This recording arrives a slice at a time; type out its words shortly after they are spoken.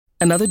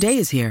Another day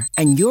is here,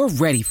 and you're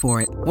ready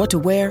for it. What to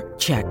wear?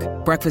 Check.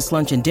 Breakfast,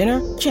 lunch, and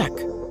dinner? Check.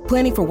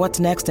 Planning for what's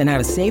next and how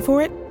to save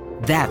for it?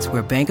 That's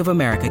where Bank of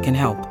America can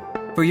help.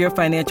 For your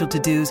financial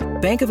to-dos,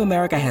 Bank of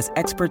America has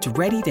experts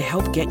ready to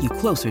help get you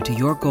closer to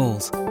your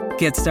goals.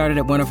 Get started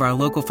at one of our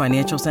local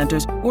financial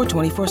centers or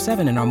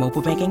 24/7 in our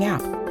mobile banking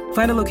app.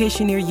 Find a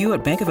location near you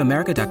at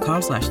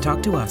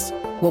bankofamerica.com/talktous.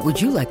 What would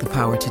you like the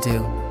power to do?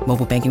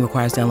 Mobile banking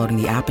requires downloading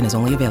the app and is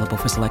only available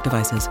for select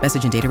devices.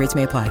 Message and data rates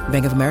may apply.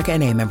 Bank of America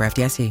NA, member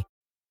FDIC.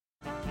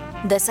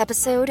 This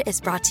episode is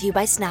brought to you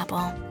by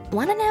Snapple.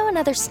 Want to know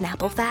another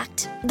Snapple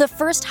fact? The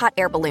first hot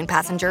air balloon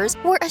passengers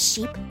were a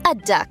sheep, a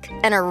duck,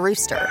 and a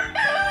rooster.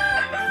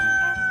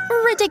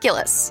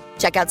 Ridiculous.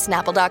 Check out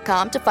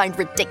Snapple.com to find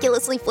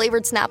ridiculously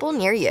flavored Snapple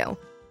near you.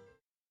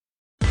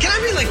 Can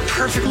I be like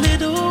perfect?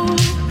 Little,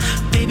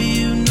 baby,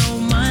 you know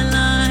my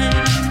line.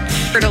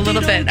 Heard a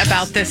little bit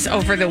about this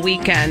over the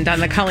weekend on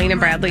the Colleen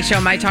and Bradley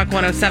Show, My Talk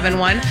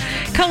 1071.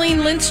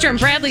 Colleen Lindstrom,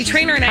 Bradley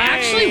Trainer, and I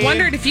actually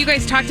wondered if you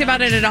guys talked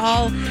about it at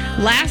all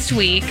last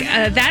week.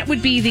 That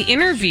would be the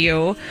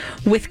interview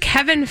with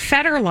Kevin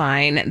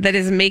Federline that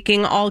is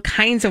making all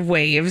kinds of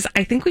waves.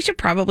 I think we should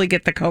probably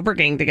get the Cobra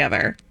Gang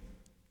together.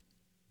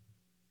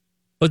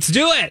 Let's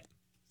do it.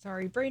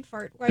 Sorry, brain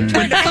fart. I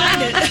tried to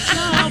find it.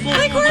 What are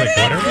we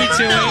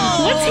doing?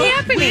 What's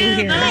happening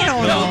here? I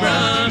don't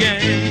know.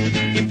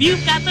 If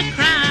you've got the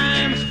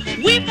crime,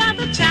 we've got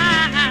the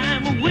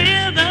time.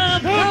 We're the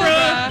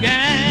Cobra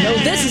Gang. No,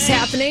 this is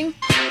happening.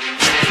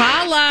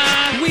 Holla!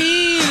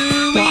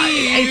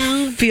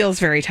 It feels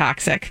very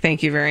toxic.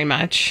 Thank you very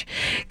much.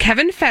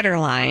 Kevin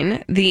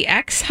Federline, the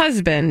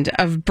ex-husband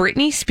of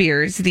Britney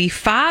Spears, the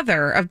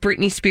father of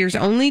Britney Spears'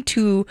 only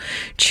two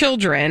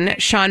children,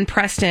 Sean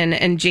Preston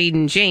and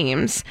Jaden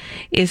James,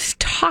 is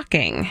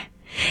talking.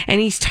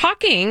 And he's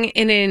talking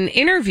in an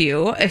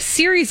interview, a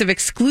series of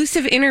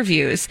exclusive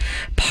interviews,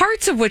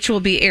 parts of which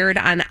will be aired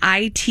on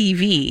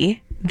ITV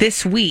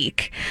this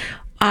week.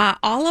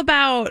 All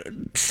about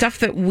stuff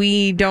that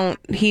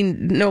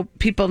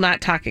people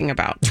not talking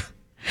about.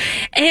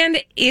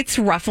 And it's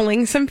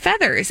ruffling some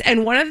feathers.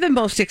 And one of the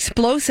most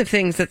explosive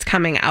things that's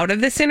coming out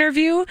of this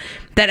interview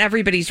that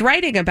everybody's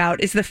writing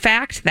about is the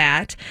fact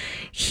that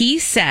he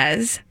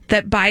says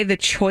that by the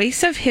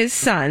choice of his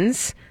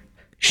sons,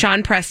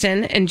 Sean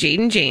Preston and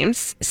Jaden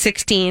James,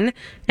 16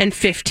 and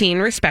 15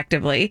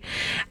 respectively,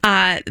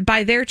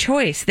 by their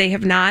choice, they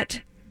have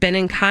not been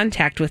in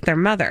contact with their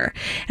mother,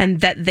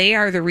 and that they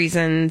are the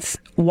reason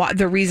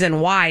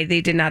why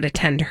they did not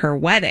attend her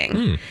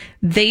wedding.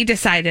 They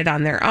decided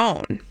on their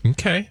own.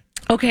 Okay.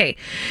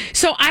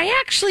 So I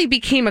actually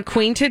became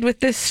acquainted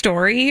with this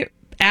story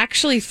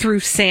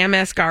through Sam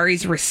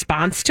Asghari's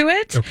response to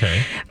it.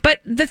 Okay. But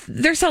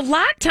there's a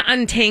lot to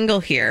untangle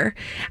here.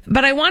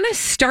 But I want to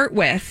start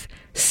with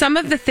some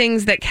of the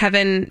things that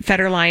Kevin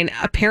Federline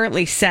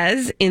apparently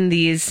says in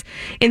this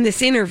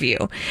interview.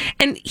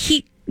 And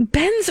he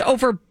bends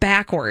over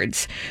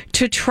backwards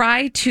to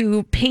try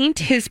to paint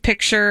his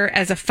picture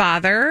as a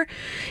father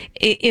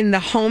in the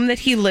home that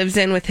he lives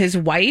in with his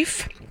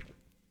wife,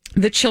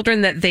 the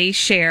children that they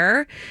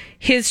share,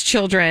 his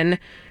children,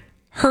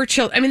 her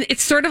children. I mean,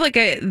 it's sort of like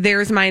a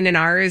theirs, mine, and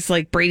ours,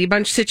 like Brady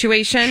Bunch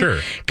situation. Sure.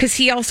 Because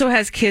he also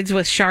has kids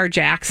with Shar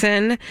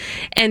Jackson.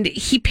 And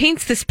he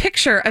paints this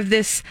picture of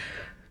this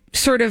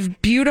sort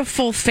of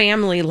beautiful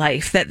family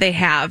life that they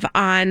have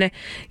on,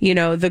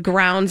 the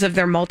grounds of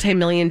their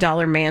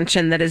multi-million-dollar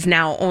mansion that is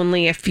now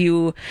only a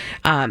few,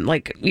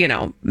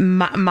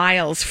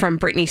 miles from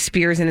Britney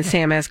Spears and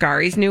Sam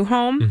Asghari's new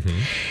home. Mm-hmm.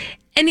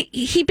 And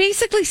he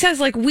basically says,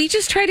 we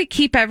just try to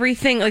keep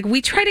everything, we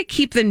try to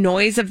keep the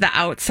noise of the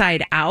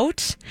outside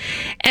out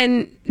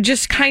and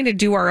just kind of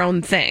do our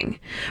own thing.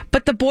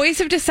 But the boys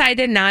have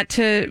decided not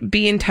to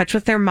be in touch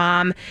with their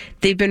mom.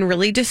 They've been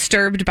really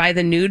disturbed by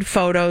the nude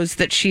photos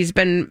that she's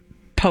been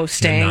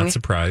posting. I'm not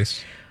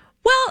surprised.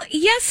 Well,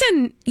 yes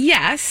and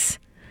yes.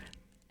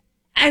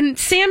 And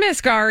Sam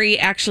Asghari,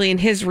 actually, in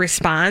his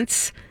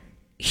response,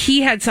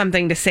 he had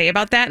something to say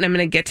about that, and I'm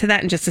going to get to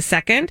that in just a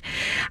second.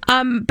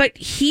 But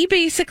he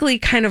basically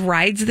kind of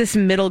rides this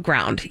middle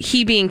ground,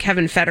 he being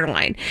Kevin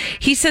Federline.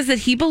 He says that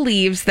he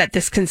believes that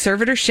this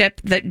conservatorship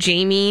that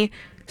Jamie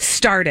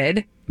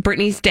started,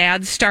 Britney's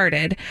dad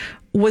started,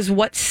 was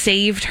what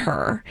saved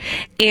her,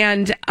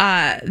 and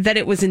that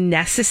it was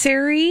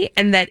necessary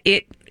and that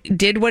it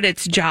did what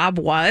its job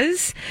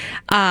was.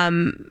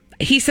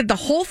 He said the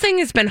whole thing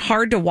has been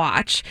hard to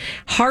watch,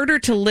 harder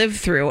to live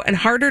through, and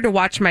harder to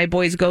watch my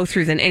boys go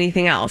through than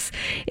anything else.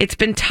 It's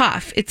been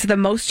tough. It's the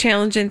most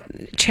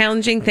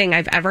challenging thing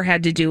I've ever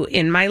had to do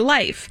in my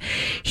life.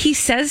 He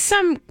says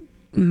some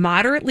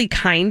moderately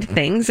kind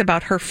things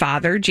about her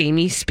father,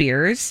 Jamie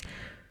Spears.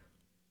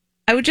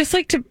 I would just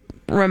like to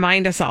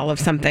remind us all of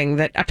something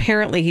that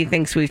apparently he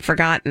thinks we've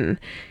forgotten.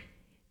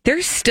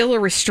 There's still a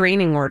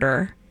restraining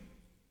order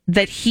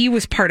that he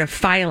was part of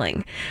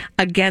filing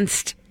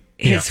against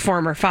his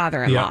former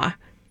father-in-law. Yeah.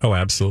 Oh,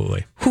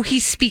 absolutely. Who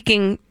he's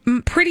speaking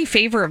pretty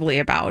favorably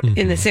about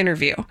in this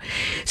interview.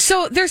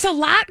 So there's a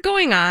lot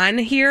going on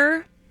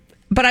here,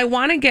 but I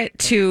want to get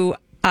to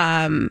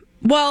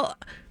Well,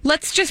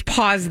 let's just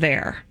pause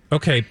there.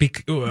 Okay. Do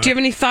you have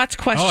any thoughts,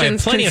 questions, I have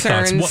plenty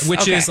concerns? of thoughts.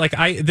 Which is like,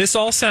 this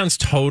all sounds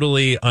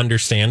totally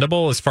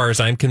understandable as far as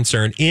I'm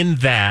concerned, in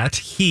that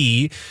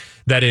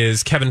that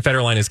is, Kevin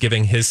Federline is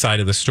giving his side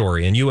of the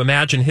story. And you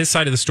imagine his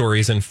side of the story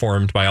is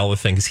informed by all the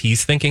things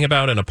he's thinking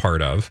about and a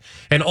part of,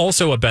 and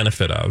also a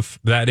benefit of.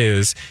 That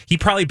is, he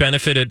definitely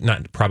benefited from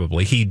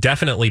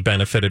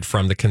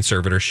the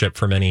conservatorship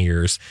for many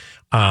years.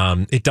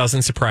 It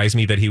doesn't surprise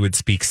me that he would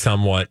speak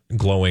somewhat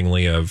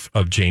glowingly of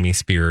Jamie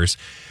Spears.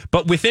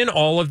 But within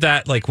all of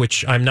that, like,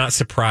 which I'm not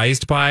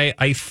surprised by,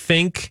 I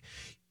think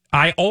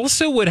I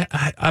also would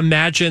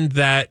imagine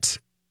that,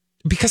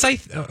 because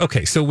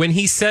so when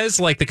he says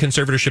like the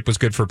conservatorship was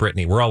good for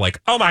Britney, we're all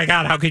like, oh my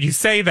God, how could you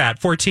say that?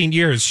 14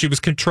 years. She was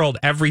controlled.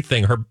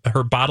 Everything.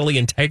 Her bodily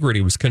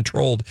integrity was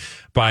controlled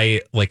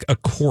by like a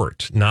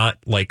court, not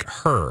like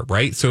her.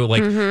 Right. So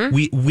like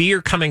we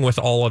are coming with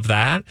all of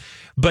that,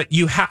 but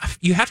you have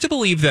to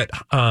believe that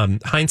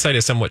hindsight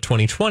is somewhat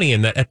 20/20,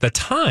 and that at the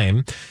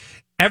time,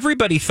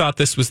 everybody thought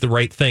this was the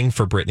right thing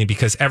for Britney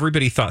because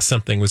everybody thought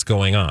something was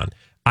going on.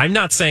 I'm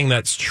not saying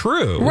that's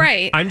true.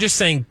 Right. I'm just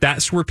saying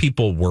that's where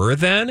people were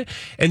then.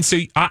 And so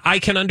I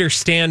can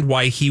understand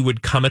why he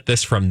would come at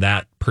this from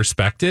that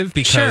perspective,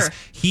 because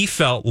he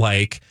felt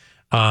like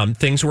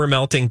things were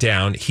melting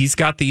down. He's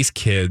got these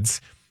kids.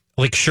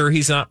 Like, sure,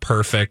 he's not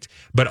perfect,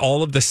 but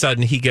all of a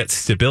sudden he gets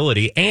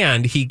stability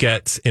and he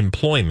gets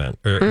employment,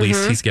 or at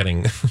least he's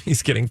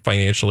getting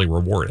financially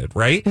rewarded,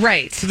 right?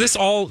 Right. So this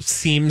all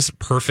seems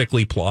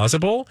perfectly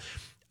plausible.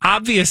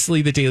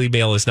 Obviously, the Daily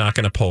Mail is not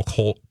going to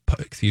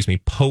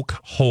poke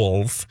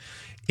holes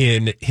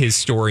in his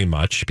story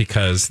much,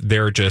 because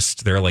they're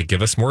like,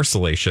 give us more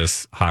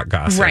salacious hot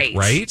gossip,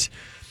 right?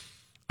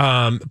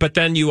 But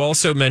then you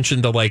also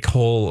mentioned the like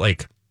whole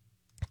like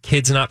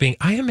kids not being.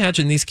 I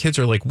imagine these kids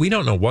are like, we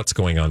don't know what's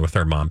going on with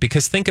our mom,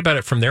 because think about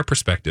it from their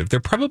perspective. They're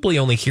probably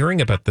only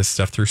hearing about this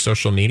stuff through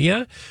social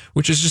media,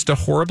 which is just a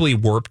horribly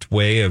warped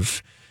way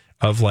of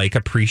like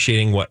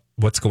appreciating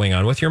what's going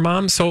on with your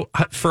mom. So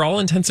for all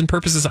intents and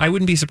purposes, I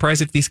wouldn't be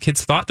surprised if these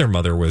kids thought their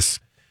mother was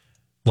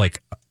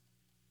like,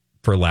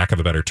 for lack of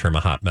a better term,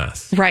 a hot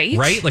mess. Right.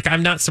 Right? Like,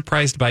 I'm not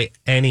surprised by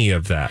any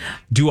of that.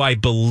 Do I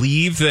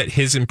believe that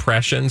his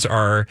impressions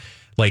are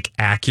like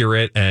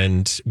accurate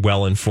and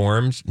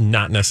well-informed?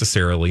 Not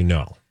necessarily,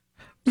 no.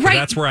 So Right.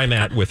 that's where I'm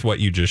at with what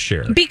you just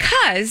shared.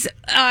 Because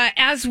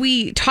as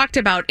we talked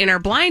about in our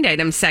blind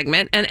item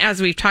segment, and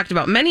as we've talked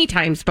about many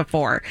times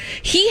before,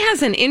 he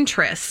has an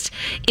interest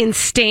in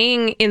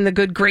staying in the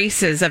good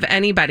graces of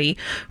anybody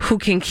who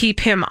can keep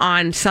him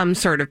on some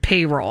sort of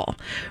payroll,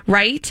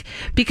 right?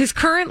 Because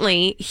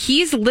currently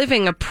he's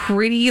living a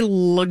pretty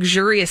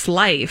luxurious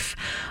life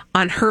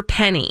on her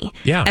penny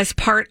as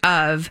part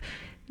of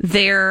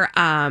their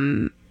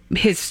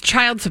his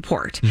child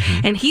support.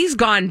 And he's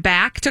gone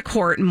back to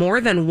court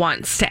more than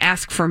once to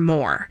ask for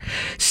more.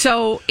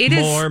 So it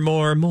is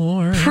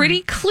more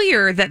pretty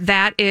clear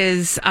that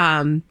is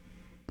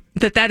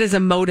that is a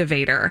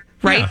motivator,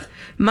 right? Yeah.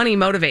 Money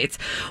motivates.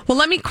 Well,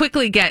 let me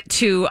quickly get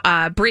to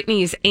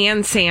Brittany's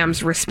and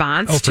Sam's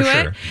response to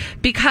it. Sure.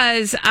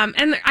 Because,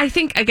 and I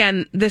think,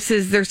 again,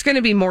 there's going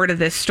to be more to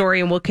this story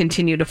and we'll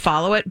continue to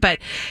follow it. But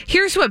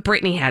here's what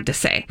Brittany had to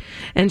say.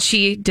 And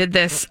she did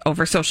this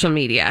over social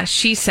media.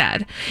 She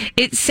said,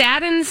 "It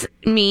saddens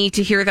me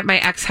to hear that my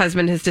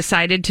ex-husband has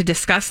decided to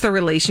discuss the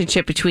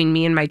relationship between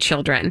me and my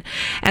children.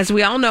 As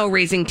we all know,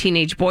 raising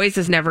teenage boys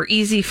is never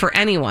easy for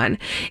anyone.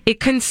 It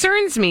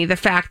concerns me the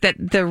fact that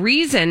the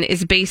reason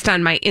is based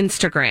on my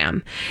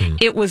Instagram.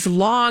 It was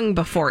long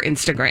before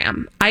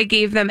Instagram. I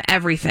gave them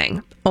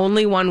everything.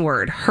 Only one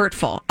word,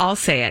 hurtful. I'll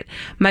say it.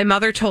 My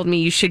mother told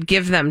me you should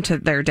give them to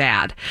their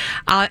dad.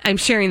 I'm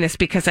sharing this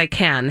because I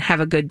can. Have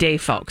a good day,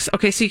 folks."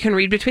 Okay, so you can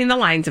read between the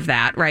lines of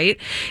that, right?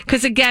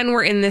 Because again,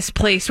 we're in this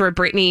place where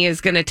Brittany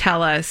is going to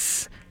tell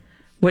us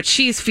what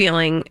she's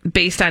feeling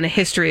based on a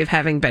history of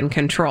having been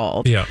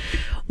controlled. Yeah.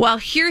 Well,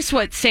 here's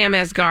what Sam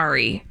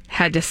Asghari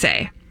had to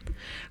say.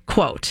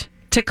 Quote,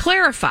 "To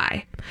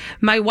clarify,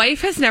 my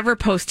wife has never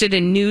posted a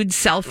nude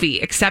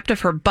selfie except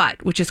of her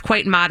butt, which is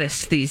quite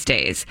modest these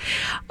days.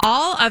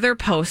 All other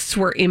posts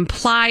were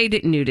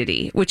implied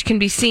nudity, which can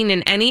be seen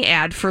in any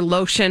ad for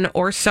lotion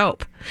or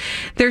soap.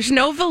 There's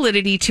no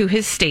validity to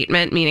his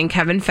statement," meaning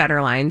Kevin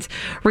Federline's,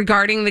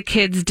 "regarding the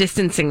kids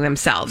distancing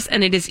themselves,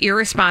 and it is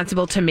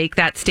irresponsible to make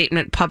that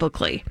statement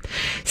publicly."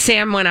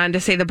 Sam went on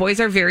to say the boys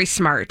are very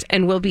smart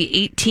and will be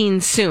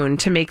 18 soon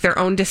to make their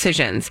own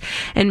decisions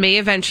and may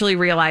eventually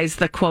realize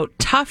the, quote,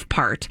 tough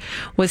part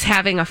was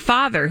having a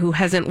father who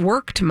hasn't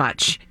worked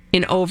much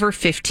in over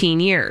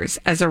 15 years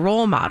as a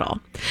role model.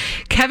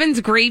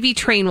 Kevin's gravy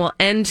train will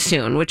end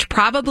soon, which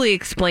probably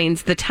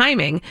explains the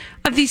timing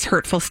of these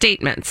hurtful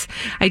statements.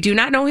 I do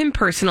not know him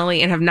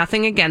personally and have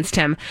nothing against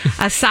him,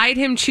 aside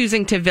him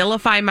choosing to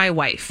vilify my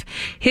wife.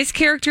 His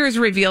character is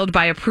revealed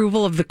by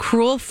approval of the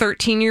cruel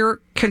 13-year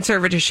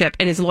conservatorship,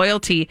 and his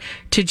loyalty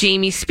to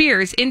Jamie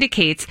Spears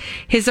indicates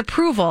his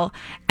approval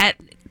at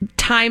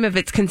time of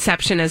its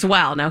conception as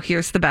well. Now,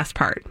 here's the best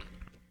part.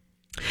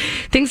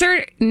 Things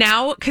are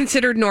now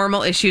considered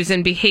normal issues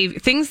in behavior.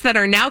 Things that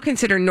are now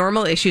considered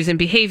normal issues in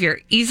behavior,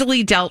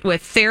 easily dealt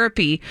with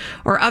therapy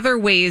or other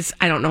ways.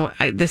 I don't know.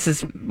 This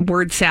is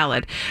word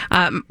salad.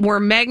 Were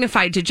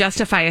magnified to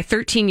justify a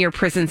 13-year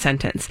prison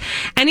sentence.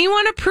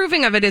 Anyone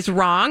approving of it is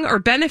wrong or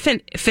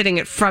benefiting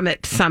it from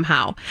it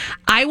somehow.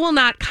 I will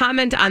not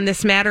comment on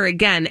this matter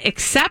again,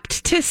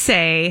 except to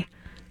say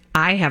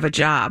I have a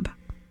job.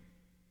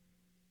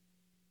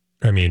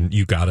 I mean,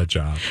 you got a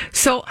job.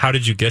 So how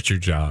did you get your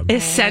job?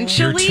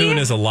 Essentially, your tune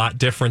is a lot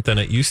different than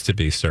it used to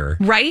be, sir.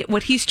 Right?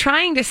 What he's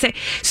trying to say.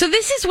 So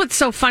this is what's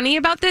so funny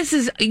about this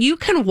is you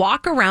can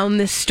walk around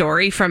this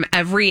story from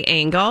every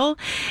angle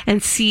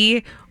and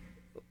see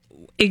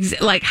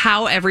like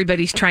how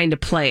everybody's trying to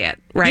play it,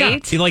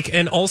 right? Yeah.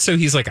 And also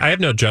he's like, I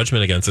have no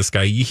judgment against this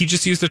guy. He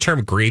just used the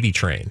term gravy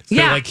train. So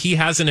like he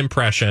has an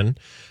impression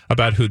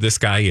about who this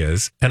guy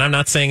is, and I'm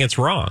not saying it's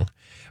wrong.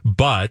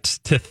 But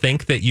to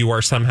think that you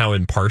are somehow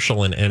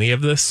impartial in any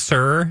of this,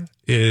 sir,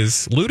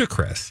 is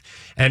ludicrous.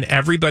 And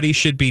everybody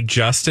should be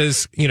just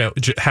as,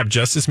 have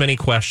just as many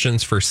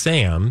questions for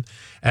Sam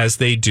as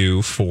they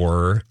do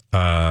for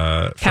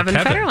Kevin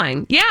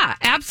Federline. Yeah,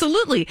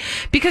 absolutely.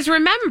 Because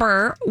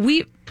remember,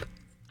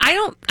 I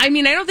don't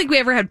think we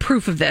ever had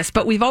proof of this,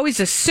 but we've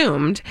always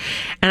assumed,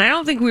 and I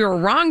don't think we were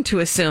wrong to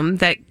assume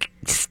that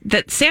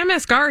Sam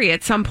Asghari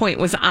at some point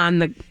was on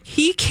the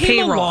He came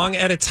payroll. Along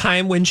at a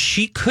time when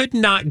she could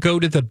not go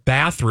to the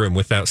bathroom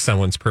without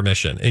someone's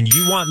permission. And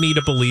you want me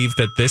to believe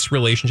that this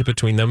relationship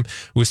between them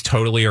was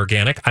totally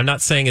organic? I'm not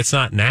saying it's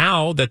not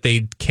now that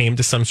they came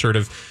to some sort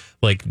of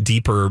like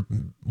deeper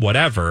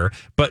whatever,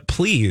 but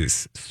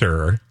please,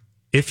 sir,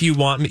 if you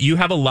want me, you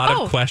have a lot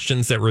of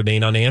questions that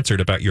remain unanswered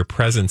about your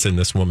presence in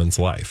this woman's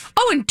life.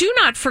 Oh, and do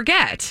not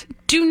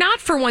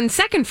for 1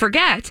 second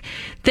forget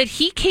that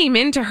he came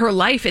into her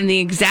life in the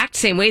exact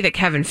same way that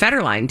Kevin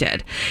Federline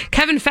did.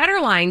 Kevin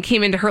Federline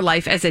came into her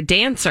life as a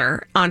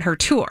dancer on her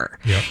tour.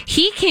 Yep.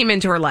 He came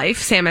into her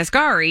life, Sam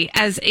Asghari,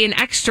 as an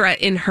extra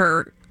in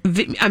her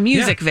a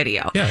music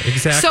video. Yeah,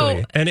 exactly.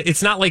 So, and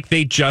it's not like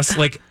they just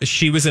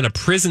she was in a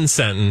prison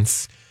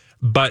sentence,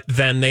 but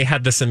then they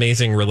had this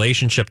amazing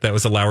relationship that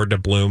was allowed to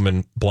bloom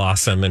and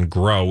blossom and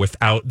grow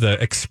without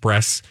the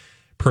express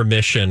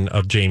permission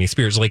of Jamie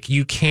Spears. Like,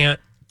 you can't,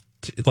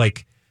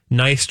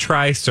 nice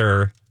try,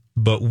 sir,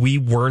 but we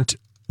weren't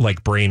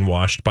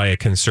brainwashed by a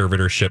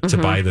conservatorship to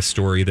buy the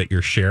story that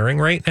you're sharing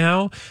right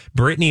now.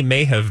 Brittany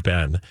may have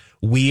been.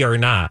 We are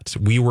not.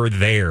 We were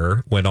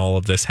there when all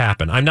of this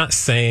happened. I'm not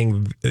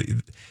saying...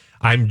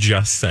 I'm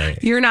just saying.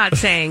 You're not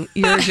saying.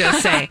 You're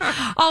just saying.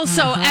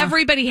 Also,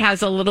 everybody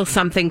has a little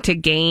something to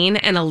gain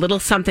and a little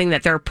something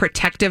that they're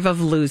protective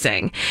of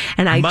losing.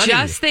 And I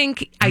just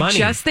think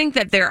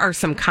that there are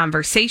some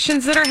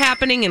conversations that are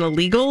happening in a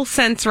legal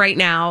sense right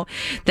now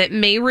that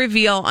may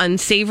reveal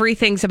unsavory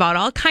things about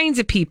all kinds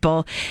of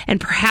people. And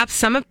perhaps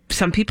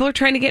some people are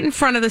trying to get in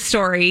front of the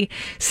story.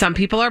 Some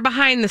people are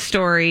behind the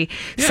story.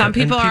 Yeah, some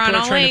people are on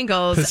all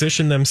angles.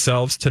 Position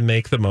themselves to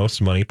make the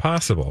most money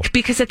possible.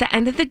 Because at the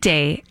end of the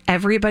day,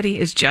 everybody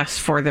is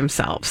just for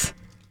themselves.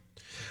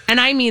 And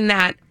I mean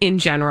that in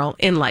general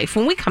in life.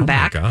 When we come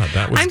back, God,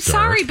 that was I'm dark.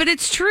 sorry, but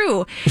it's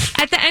true.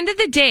 At the end of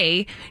the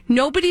day,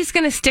 nobody's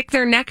going to stick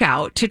their neck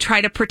out to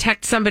try to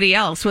protect somebody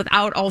else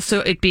without also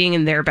it being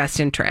in their best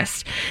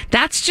interest.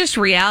 That's just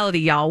reality,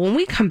 y'all. When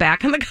we come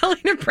back on the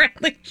Colleen and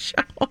Bradley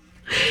show.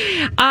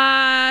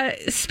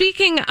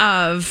 Speaking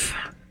of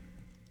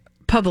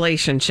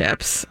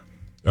publicationships.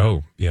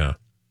 Oh, yeah.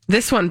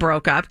 This one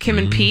broke up. Kim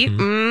and Pete.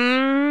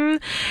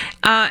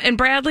 And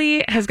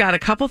Bradley has got a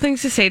couple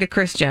things to say to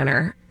Kris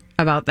Jenner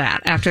about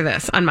that after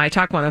this on My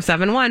Talk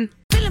 107.1.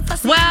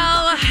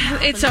 Well,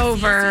 it's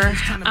over.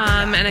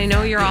 And I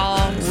know you're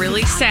all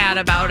really sad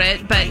about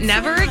it, but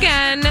never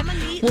again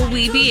will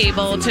we be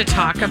able to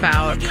talk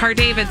about Car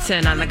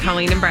Davidson on the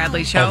Colleen and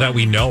Bradley show. Oh, that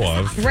we know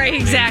of. Right,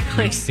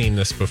 exactly. We've seen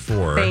this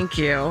before. Thank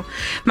you.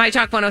 My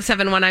Talk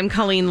 107.1, I'm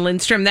Colleen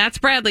Lindstrom. That's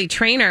Bradley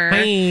Traynor. Hi.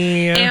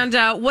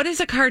 And what is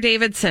a Car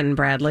Davidson,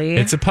 Bradley?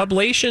 It's a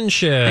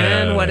publicationship.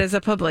 And what is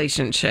a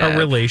publicationship? A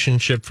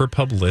relationship for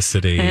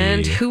publicity.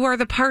 And who are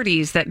the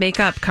parties that make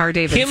up Car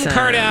Davidson? Kim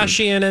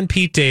Kardashian and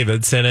Pete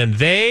Davidson, and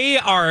they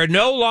are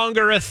no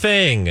longer a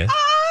thing.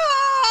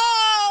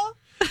 Oh!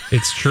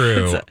 It's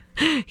true.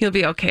 You'll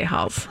be okay,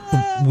 Halls.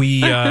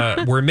 We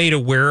were made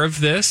aware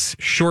of this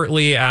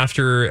shortly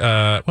after,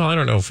 well, I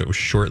don't know if it was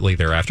shortly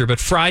thereafter, but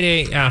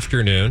Friday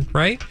afternoon,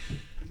 right?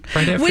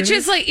 Friday afternoon? Which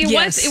is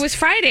it was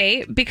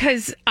Friday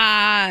because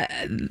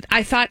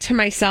I thought to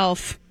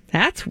myself,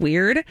 that's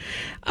weird.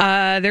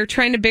 They're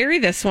trying to bury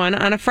this one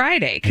on a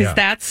Friday because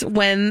that's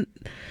when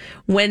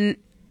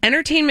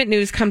entertainment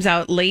news comes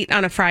out late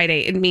on a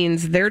Friday. It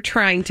means they're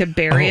trying to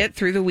bury it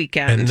through the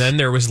weekend. And then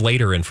there was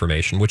later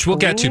information, which we'll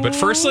get to. But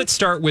first, let's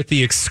start with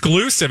the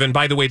exclusive. And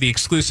by the way, the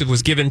exclusive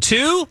was given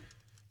to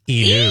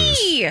E!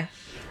 News.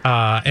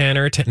 Not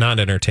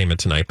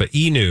Entertainment Tonight, but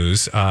E!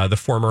 News, the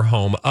former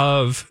home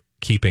of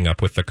Keeping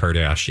Up with the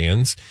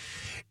Kardashians.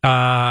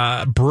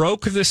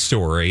 broke the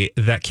story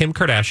that Kim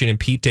Kardashian and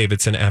Pete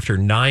Davidson, after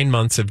 9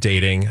 months of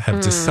dating,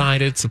 have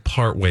decided to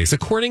part ways,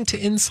 according to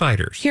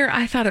insiders. Here,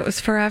 I thought it was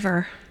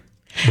forever.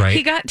 Right?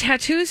 He got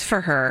tattoos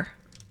for her.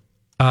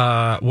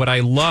 What I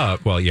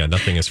love, well, yeah,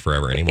 nothing is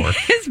forever anymore.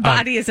 His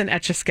body is an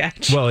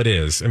Etch-a-Sketch. Well, it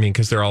is. I mean,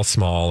 because they're all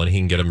small and he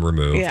can get them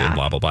removed and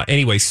blah, blah, blah.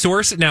 Anyway,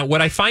 source. Now,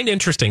 what I find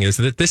interesting is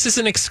that this is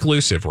an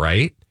exclusive,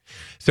 right?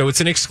 So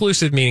it's an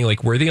exclusive, meaning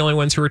like we're the only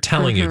ones who are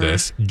telling you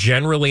this.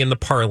 Generally, in the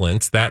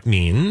parlance, that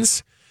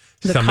means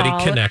The somebody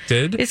call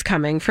connected is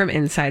coming from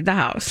inside the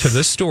house to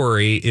the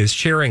story is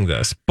sharing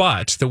this.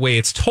 But the way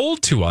it's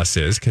told to us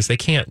is, because they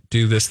can't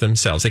do this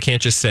themselves, they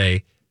can't just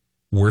say,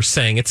 we're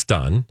saying it's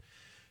done.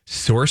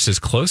 Sources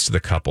close to the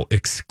couple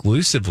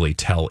exclusively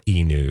tell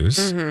E!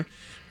 News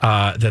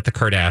that the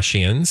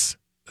Kardashians,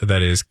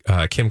 that is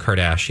Kim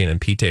Kardashian and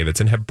Pete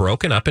Davidson, have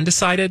broken up and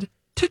decided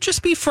to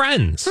just be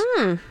friends.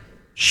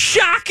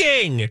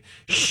 Shocking!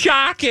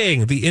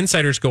 Shocking! The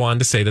insiders go on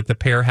to say that the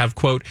pair have,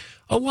 quote,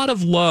 a lot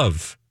of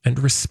love and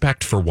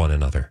respect for one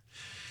another.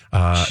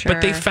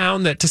 But they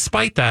found that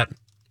despite that,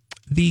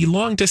 the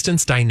long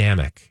distance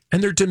dynamic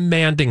and their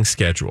demanding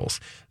schedules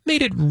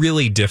made it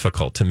really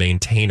difficult to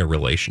maintain a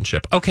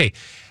relationship. Okay,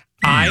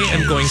 I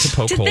am going to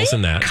poke holes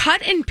in that.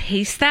 Cut and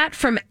paste that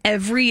from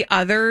every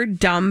other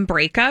dumb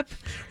breakup?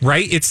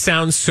 Right? It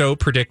sounds so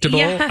predictable.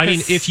 Yes. I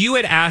mean, if you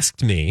had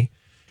asked me,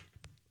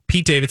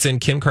 Pete Davidson,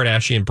 Kim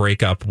Kardashian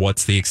breakup,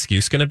 what's the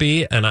excuse going to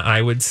be? And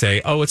I would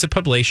say, oh, it's a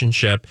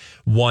publicationship,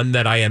 one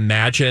that I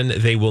imagine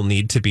they will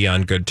need to be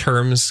on good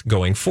terms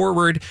going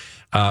forward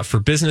for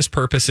business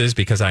purposes,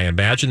 because I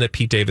imagine that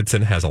Pete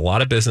Davidson has a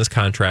lot of business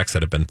contracts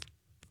that have been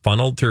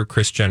funneled through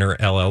Kris Jenner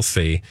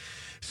LLC.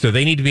 So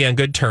they need to be on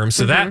good terms.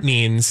 So that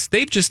means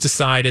they've just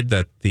decided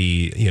that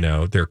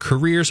their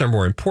careers are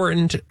more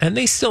important and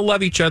they still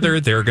love each other.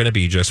 They're going to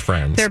be just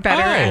friends. They're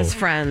better as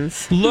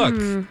friends.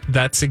 Look,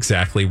 that's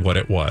exactly what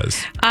it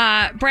was.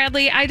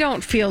 Bradley, I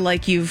don't feel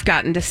like you've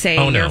gotten to say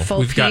your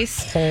full We've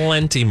piece. got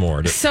plenty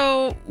more.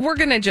 So we're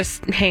going to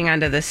just hang on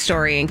to this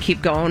story and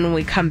keep going when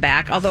we come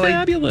back. Although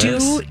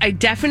Fabulous. I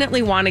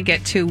definitely want to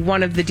get to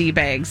one of the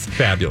D-bags.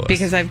 Fabulous.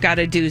 Because I've got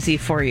a doozy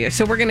for you.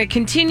 So we're going to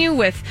continue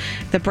with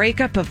the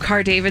breakup of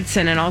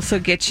Davidson and also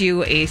get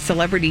you a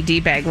celebrity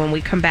D-bag when we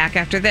come back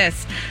after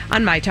this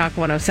on My Talk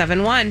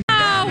 1071.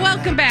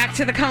 Welcome back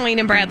to the Colleen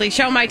and Bradley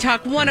Show, My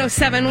Talk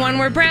 1071,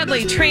 where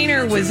Bradley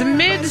Traynor was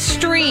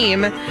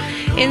midstream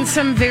in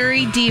some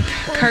very deep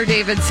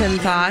Davidson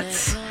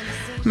thoughts.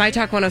 My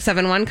Talk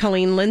 1071,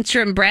 Colleen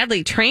Lindstrom,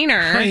 Bradley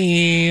Traynor. Hi.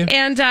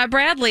 And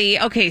Bradley,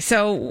 okay,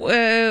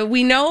 so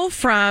we know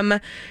from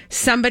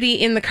somebody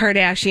in the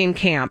Kardashian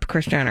camp,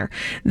 Kris Jenner,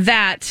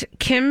 that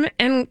Kim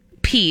and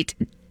Pete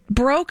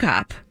broke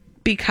up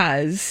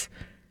because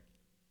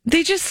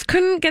they just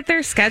couldn't get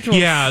their schedules.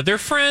 Yeah, they're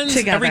friends.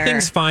 Together.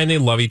 Everything's fine. They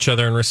love each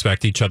other and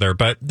respect each other,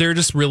 but they're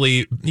just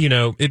really,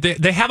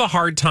 they have a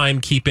hard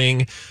time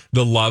keeping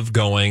the love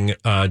going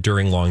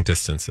during long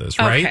distances,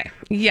 right? Okay,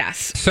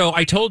 yes. So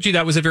I told you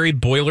that was a very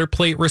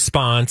boilerplate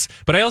response,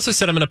 but I also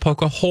said I'm going to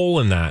poke a hole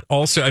in that.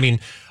 Also, I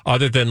mean,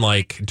 other than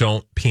like,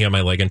 don't pee on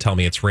my leg and tell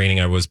me it's raining.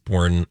 I was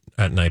born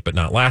at night, but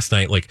not last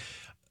night. Like,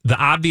 the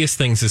obvious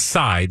things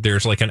aside,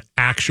 there's like an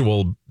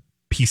actual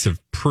piece of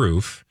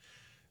proof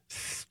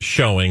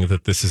showing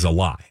that this is a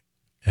lie.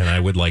 And I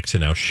would like to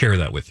now share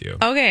that with you.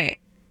 Okay.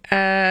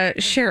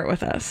 Share it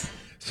with us.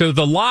 So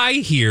the lie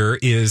here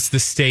is the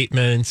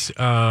statement,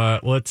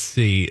 let's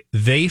see,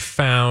 they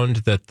found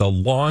that the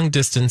long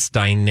distance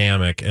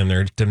dynamic and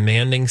their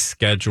demanding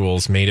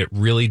schedules made it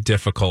really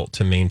difficult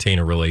to maintain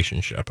a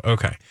relationship.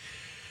 Okay.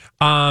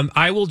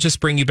 I will just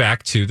bring you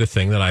back to the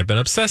thing that I've been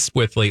obsessed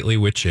with lately,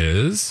 which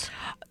is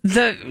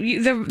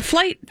the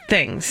flight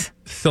things.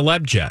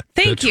 Celebjet,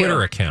 the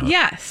Twitter account.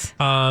 Yes.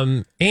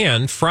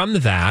 And from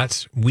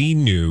that, we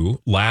knew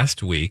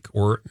last week,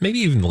 or maybe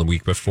even the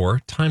week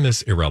before, time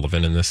is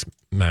irrelevant in this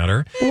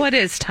matter. What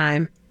is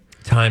time?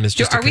 Time is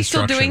just Are we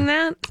still doing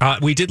that?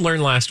 We did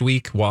learn last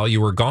week while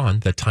you were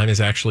gone that time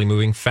is actually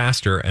moving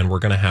faster, and we're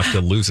going to have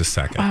to lose a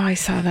second. Oh, I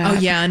saw that. Oh,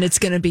 yeah, and it's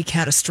going to be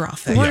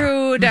catastrophic.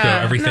 Rude.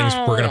 Yeah. So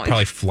we're going to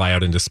probably fly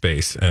out into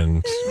space,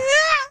 and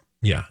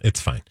yeah,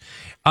 it's fine.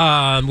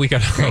 We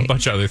got a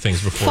bunch of other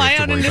things before fly we have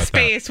to out worry into about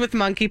space with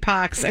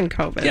monkeypox and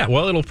COVID. Yeah,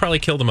 well, it'll probably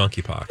kill the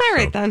monkeypox. All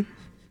right, then.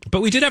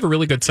 But we did have a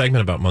really good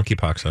segment about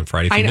monkeypox on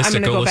Friday. If you missed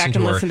I'm it, going to go listen back to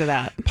and our listen to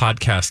that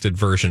podcasted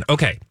version.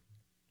 Okay.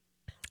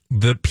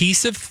 The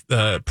piece of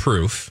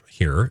proof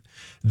here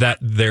that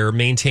they're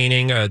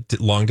maintaining a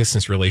long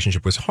distance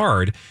relationship was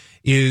hard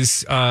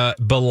is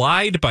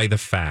belied by the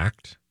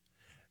fact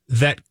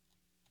that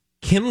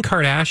Kim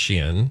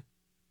Kardashian,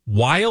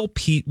 while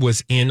Pete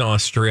was in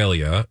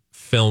Australia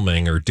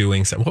filming or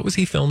doing something, what was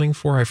he filming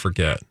for? I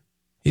forget.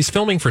 He's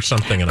filming for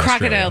something in Australia.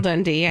 Crocodile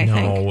Dundee, I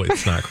think. No,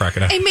 it's not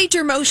Crocodile. A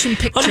major motion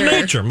picture. A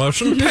major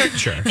motion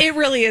picture. It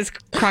really is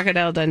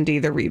Crocodile Dundee,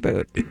 the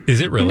reboot.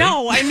 Is it really?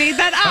 No, I made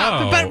that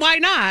up, Oh. but why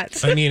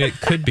not? I mean, it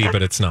could be,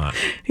 but it's not.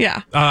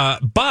 Yeah.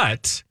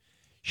 But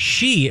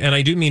she, and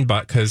I do mean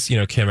but, because,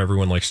 Kim,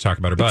 everyone likes to talk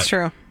about her butt. It's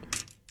true.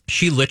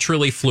 She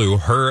literally flew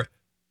her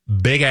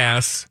big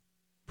ass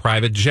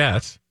private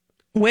jet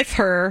with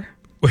her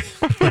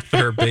with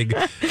her big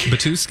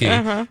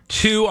Batuski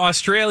to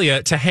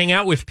Australia to hang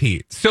out with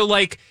Pete. So,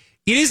 like,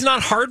 it is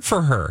not hard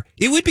for her.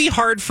 It would be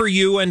hard for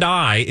you and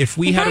I if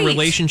we had a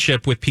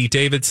relationship with Pete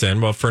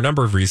Davidson. Well, for a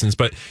number of reasons,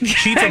 but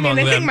chief among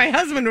them. I think my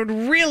husband would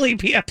really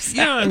be upset.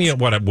 Yeah, I mean,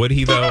 what would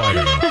he though? I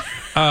don't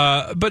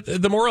know. But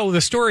the moral of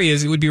the story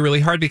is it would be really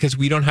hard because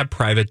we don't have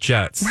private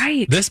jets.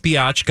 Right. This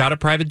biatch got a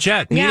private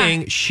jet,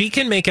 meaning she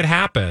can make it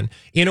happen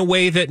in a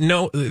way that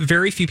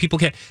very few people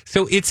can.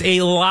 So it's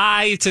a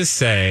lie to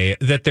say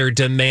that they're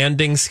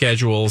demanding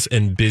schedules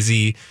and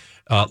busy.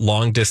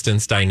 Long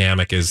distance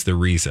dynamic is the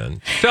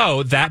reason.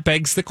 So that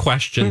begs the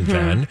question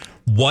then,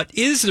 what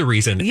is the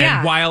reason? Yeah.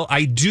 And while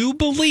I do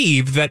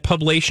believe that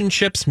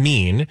publicationships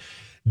mean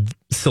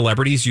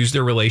celebrities use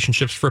their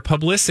relationships for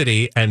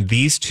publicity, and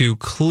these two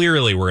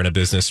clearly were in a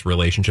business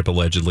relationship,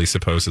 allegedly,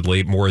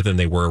 supposedly, more than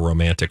they were a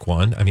romantic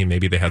one. I mean,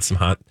 maybe they had some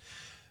hot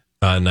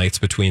nights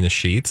between the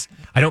sheets.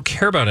 I don't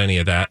care about any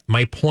of that.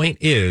 My point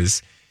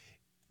is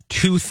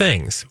two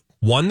things.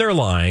 One, they're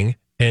lying.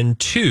 And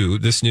two,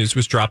 this news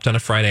was dropped on a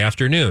Friday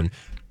afternoon.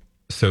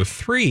 So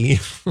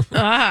three,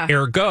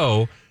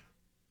 ergo,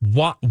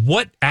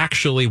 what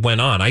actually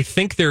went on? I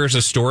think there's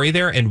a story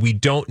there, and we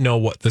don't know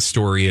what the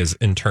story is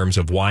in terms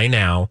of why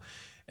now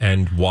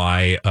and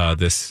why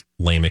this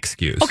lame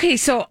excuse. Okay,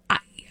 so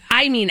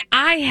I mean,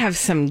 I have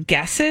some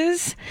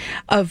guesses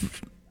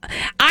of.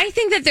 I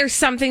think that there's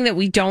something that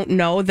we don't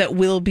know that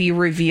will be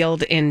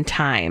revealed in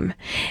time,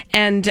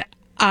 and.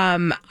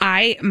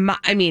 I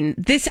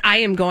mean, I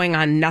am going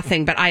on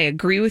nothing, but I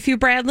agree with you,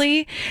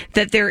 Bradley,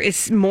 that there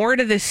is more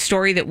to this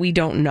story that we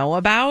don't know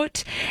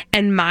about.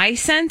 And my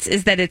sense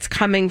is that it's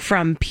coming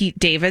from Pete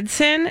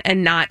Davidson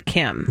and not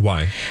Kim.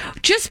 Why?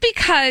 Just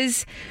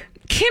because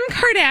Kim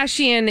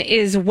Kardashian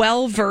is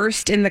well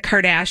versed in the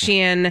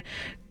Kardashian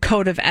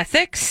code of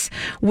ethics,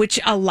 which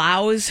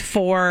allows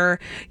for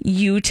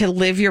you to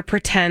live your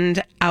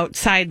pretend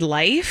outside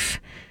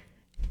life.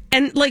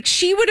 And, like,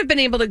 she would have been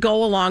able to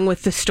go along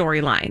with the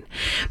storyline.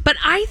 But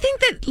I think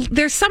that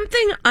there's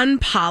something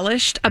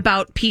unpolished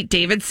about Pete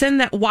Davidson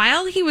that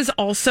while he was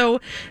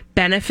also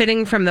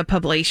benefiting from the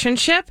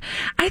publicationship,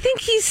 I think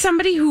he's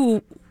somebody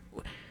who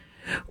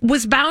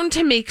was bound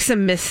to make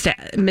some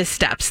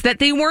missteps that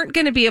they weren't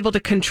going to be able to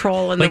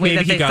control in the way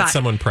that they thought. Maybe he got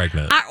someone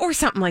pregnant. Or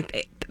something like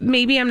that.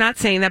 Maybe I'm not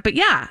saying that, but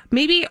yeah,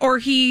 maybe, or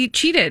he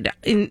cheated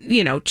and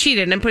I'm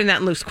putting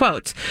that in loose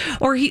quotes,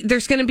 or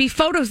there's going to be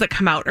photos that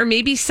come out, or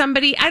maybe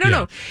somebody, I don't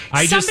know,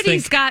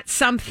 somebody's got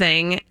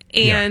something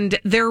and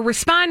they're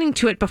responding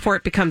to it before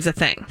it becomes a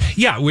thing.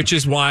 Yeah, which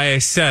is why I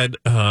said,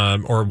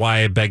 or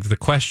why I begged the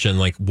question,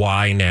 like,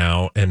 why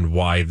now and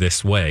why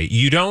this way?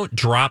 You don't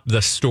drop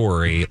the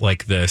story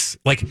like this.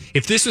 Like,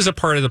 if this was a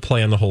part of the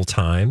plan the whole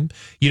time,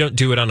 you don't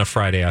do it on a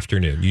Friday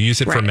afternoon. You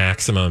use it for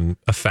maximum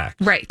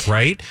effect.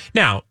 Right?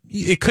 Now,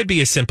 it could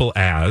be as simple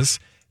as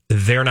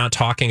they're not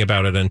talking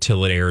about it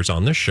until it airs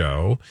on the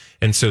show.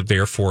 And so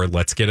therefore,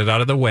 let's get it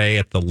out of the way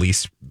at the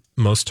least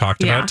most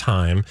talked about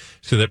time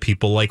so that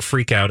people like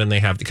freak out and they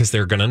have, because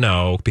they're going to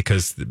know,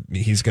 because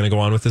he's going to go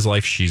on with his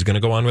life. She's going to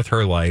go on with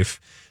her life,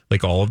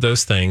 like all of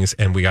those things.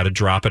 And we got to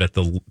drop it at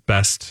the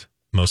best,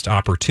 most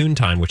opportune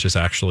time, which is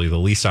actually the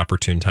least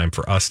opportune time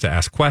for us to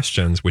ask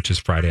questions, which is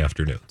Friday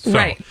afternoon. So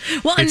right.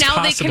 Well, and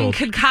now they can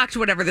concoct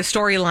whatever the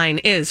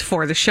storyline is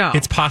for the show.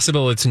 It's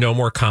possible it's no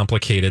more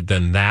complicated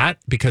than that,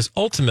 because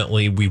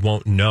ultimately we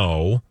won't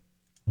know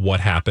what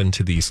happened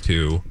to these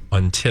two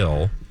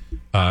until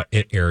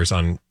it airs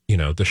on,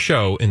 the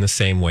show, in the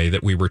same way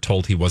that we were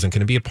told he wasn't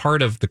going to be a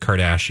part of the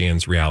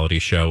Kardashians reality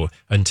show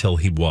until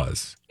he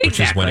was, which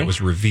is when it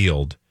was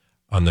revealed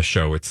on the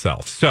show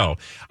itself. So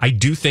I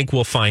do think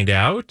we'll find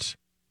out,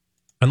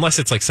 unless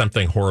it's like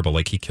something horrible,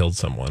 like he killed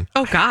someone.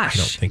 Oh gosh. I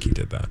don't think he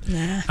did that.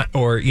 Nah.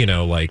 Or,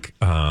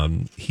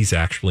 he's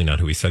actually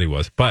not who he said he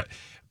was.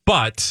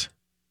 But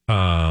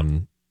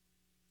I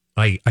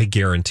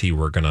guarantee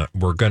we're gonna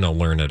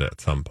learn it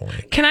at some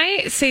point. Can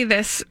I say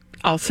this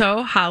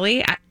also,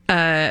 Holly?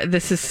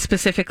 This is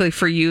specifically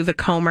for you, the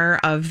comer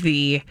of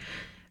the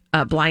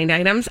blind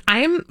items.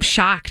 I'm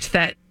shocked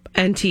that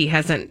NT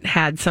hasn't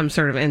had some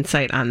sort of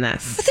insight on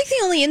this. I think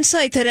the only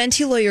insight that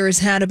NT Lawyer has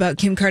had about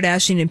Kim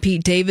Kardashian and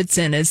Pete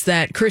Davidson is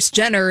that Kris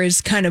Jenner is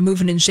kind of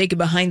moving and shaking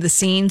behind the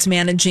scenes,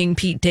 managing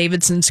Pete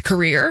Davidson's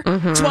career.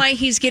 Mm-hmm. That's why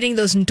he's getting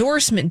those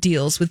endorsement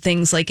deals with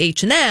things like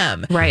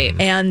H&M. Right.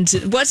 And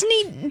wasn't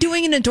he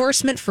doing an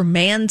endorsement for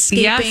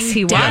Manscaping? Yes,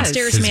 he was.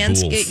 Downstairs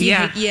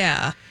Manscaping.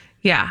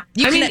 Yeah.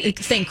 You can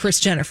thank Kris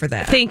Jenner for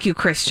that. Thank you,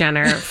 Kris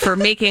Jenner, for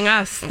making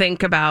us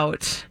think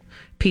about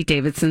Pete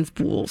Davidson's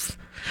pools.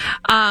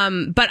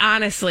 But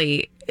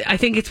honestly, I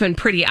think it's been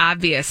pretty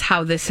obvious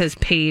how this has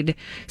paid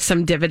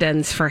some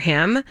dividends for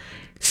him.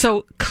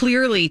 So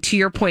clearly, to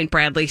your point,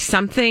 Bradley, there's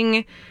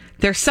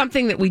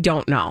something that we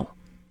don't know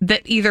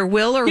that either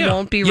will or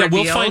won't be revealed. Yeah,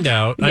 we'll find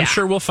out. Yeah. I'm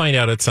sure we'll find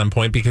out at some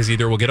point, because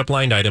either we'll get a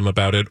blind item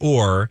about it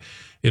or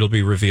it'll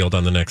be revealed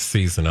on the next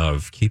season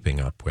of Keeping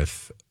Up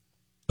with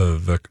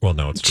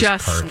it's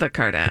just the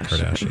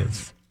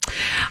Kardashians.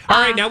 All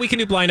right, now we can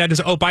do blind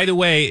items. Oh, by the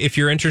way, if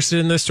you're interested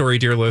in this story,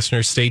 dear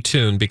listeners, stay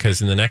tuned because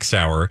in the next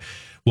hour,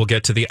 we'll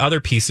get to the other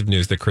piece of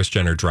news that Kris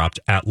Jenner dropped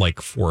at like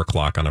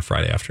 4:00 on a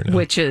Friday afternoon.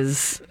 Which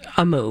is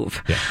a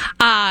move.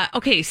 Yeah.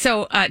 Okay,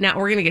 so now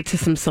we're going to get to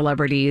some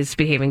celebrities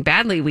behaving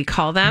badly. We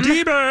call them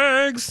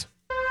D-bags.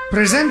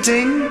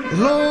 Presenting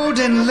Lord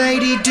and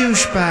Lady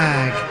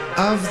Douchebag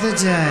of the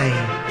Day.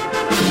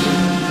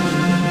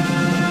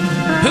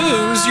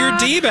 Who's your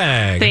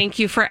D-bag? Thank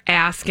you for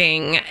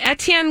asking.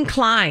 Etienne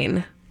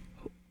Klein.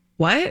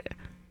 What?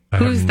 I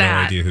Who's have no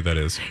that? idea who that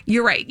is.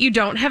 You're right. You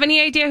don't have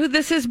any idea who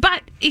this is,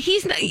 but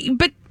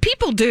but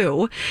people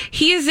do.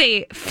 He is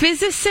a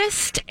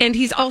physicist and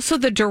he's also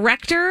the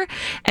director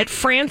at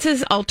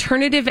France's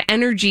Alternative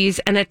Energies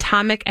and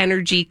Atomic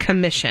Energy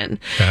Commission.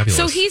 Fabulous.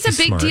 So he's a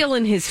big smart. deal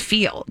in his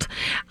field.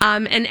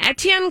 And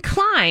Etienne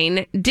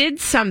Klein did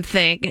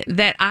something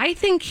that I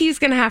think he's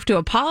going to have to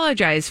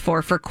apologize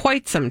for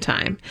quite some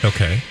time.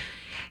 Okay.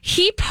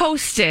 He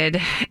posted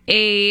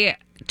a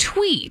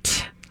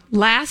tweet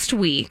last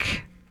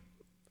week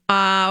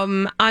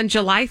on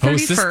July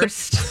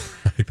 31st.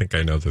 I think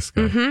I know this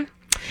guy.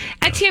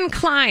 Etienne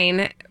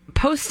Klein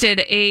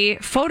posted a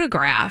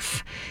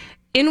photograph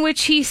in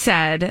which he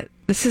said,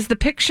 this is the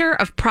picture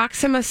of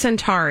Proxima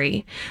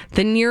Centauri,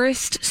 the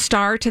nearest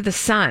star to the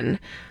sun,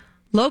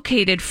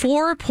 located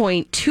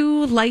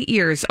 4.2 light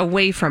years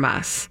away from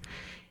us.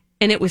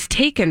 And it was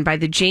taken by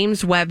the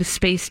James Webb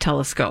Space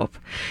Telescope.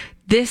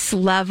 This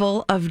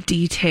level of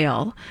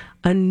detail,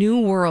 a new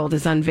world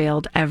is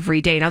unveiled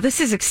every day. Now, this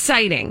is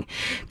exciting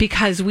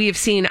because we have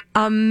seen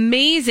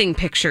amazing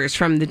pictures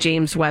from the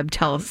James Webb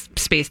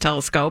Space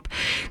Telescope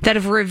that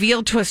have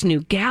revealed to us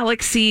new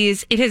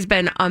galaxies. It has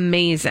been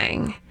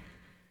amazing.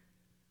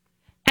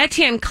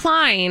 Etienne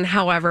Klein,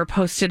 however,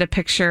 posted a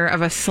picture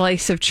of a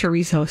slice of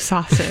chorizo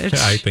sausage.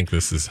 I think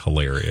this is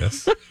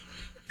hilarious.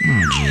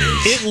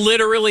 It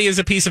literally is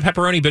a piece of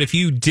pepperoni, but if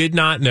you did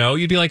not know,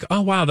 you'd be like,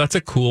 oh, wow, that's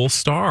a cool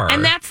star.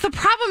 And that's the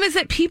problem, is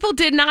that people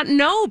did not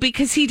know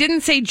because he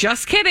didn't say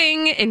just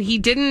kidding and he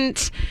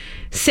didn't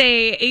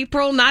say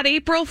April, not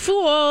April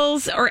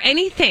Fools or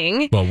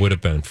anything. Well, it would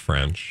have been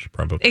French,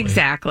 probably.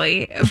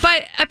 Exactly.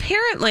 But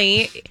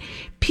apparently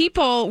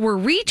people were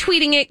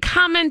retweeting it,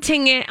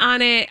 commenting it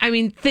on it. I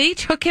mean, they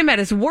took him at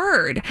his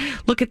word.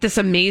 Look at this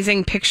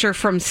amazing picture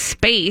from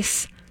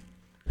space.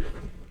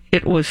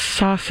 It was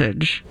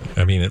sausage.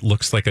 I mean, it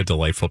looks like a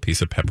delightful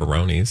piece of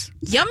pepperonis.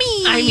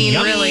 Yummy. I mean,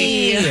 Yummy.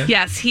 really.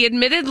 Yes, he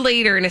admitted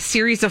later in a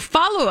series of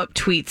follow-up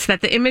tweets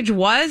that the image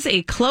was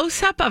a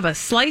close-up of a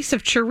slice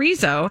of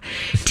chorizo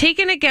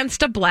taken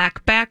against a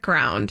black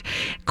background.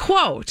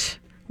 Quote,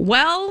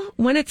 well,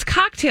 when it's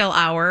cocktail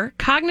hour,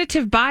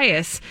 cognitive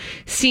bias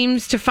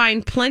seems to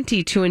find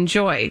plenty to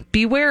enjoy.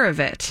 Beware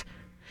of it.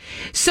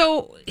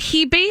 So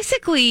he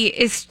basically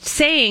is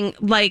saying,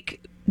 like,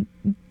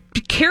 be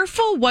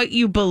careful what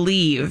you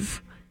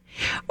believe.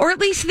 Or at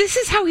least this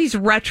is how he's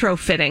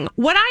retrofitting.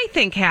 What I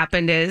think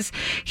happened is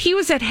he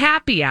was at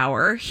happy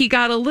hour. He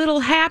got a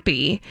little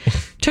happy,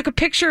 took a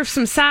picture of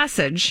some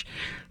sausage,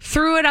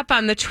 threw it up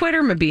on the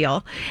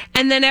Twittermobile,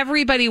 and then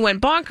everybody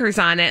went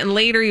bonkers on it. And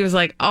later he was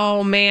like,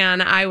 oh man,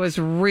 I was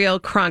real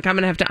crunk. I'm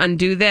going to have to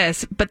undo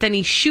this. But then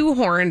he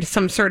shoehorned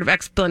some sort of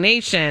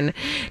explanation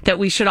that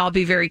we should all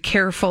be very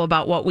careful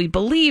about what we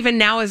believe. And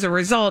now as a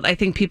result, I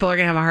think people are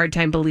going to have a hard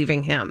time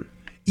believing him.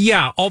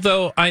 Yeah,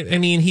 although, I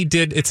mean, he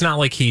did, it's not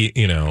like he,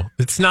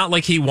 it's not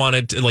like he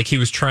wanted to, like he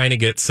was trying to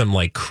get some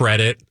like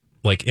credit,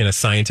 like in a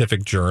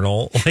scientific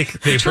journal.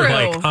 Like they True. were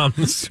like,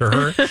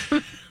 sir,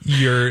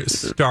 your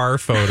star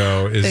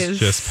photo is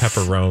just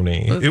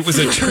pepperoni. It was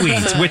a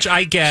tweet, which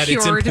I get,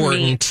 it's Cured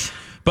important. meat.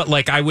 But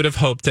like, I would have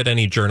hoped that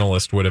any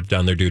journalist would have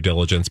done their due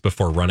diligence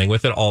before running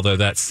with it. Although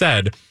that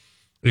said,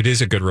 it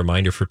is a good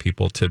reminder for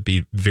people to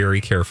be very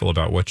careful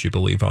about what you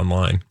believe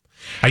online.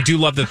 I do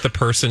love that the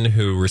person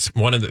who,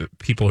 one of the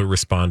people who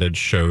responded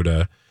showed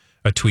a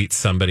tweet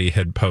somebody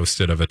had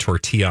posted of a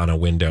tortilla on a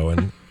window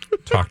and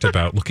talked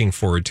about looking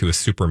forward to a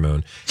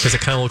supermoon because it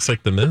kind of looks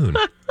like the moon.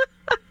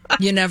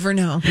 You never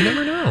know. You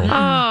never know.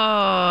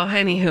 Oh,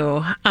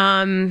 anywho.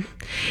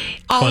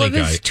 All Funny of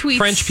his guy. tweets.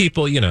 French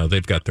people,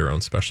 they've got their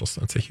own special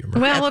sense of humor.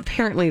 Well,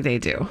 apparently they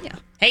do. Yeah.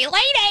 Hey,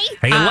 lady.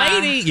 Hey,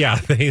 lady. Yeah,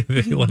 they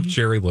love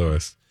Jerry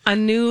Lewis. A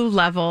new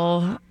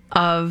level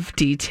of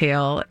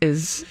detail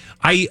is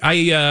I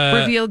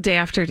revealed day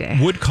after day.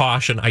 would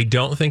caution, I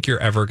don't think you're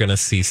ever going to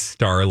see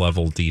star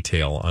level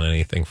detail on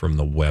anything from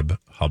the Webb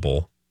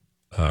Hubble,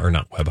 or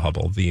not Webb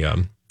Hubble,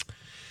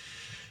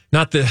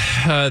 not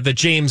the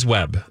James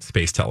Webb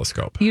Space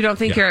Telescope. You don't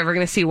think you're ever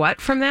going to see what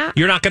from that?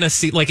 You're not going to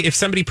see, like, if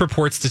somebody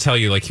purports to tell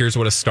you, like, here's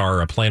what a star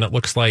or a planet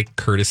looks like,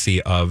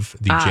 courtesy of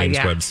the James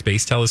Webb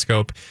Space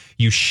Telescope,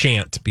 you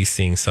shan't be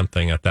seeing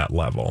something at that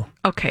level.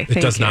 Okay,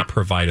 It does not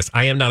provide us.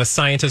 I am not a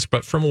scientist,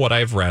 but from what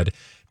I've read,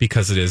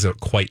 because it is a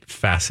quite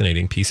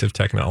fascinating piece of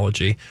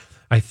technology,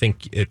 I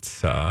think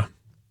it's,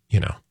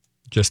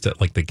 just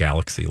at like the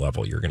galaxy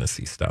level, you're going to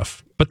see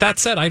stuff. But that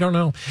said, I don't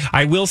know.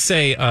 I will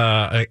say,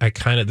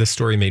 this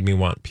story made me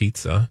want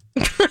pizza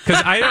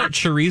because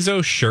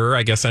chorizo. Sure,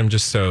 I guess I'm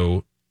just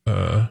so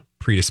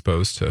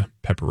predisposed to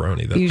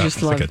pepperoni.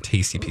 That's like a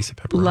tasty piece of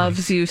pepperoni.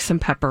 Loves you some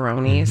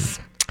pepperonis.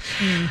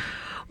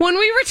 When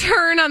we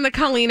return on the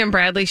Colleen and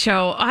Bradley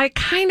show, I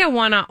kind of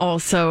want to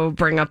also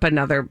bring up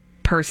another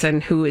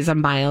person who is a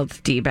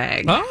mild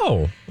D-bag.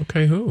 Oh,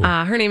 okay. Who?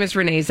 Her name is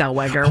Renee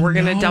Zellweger. We're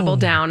going to double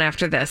down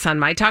after this on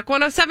My Talk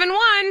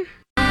 1071.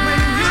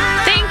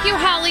 Thank you,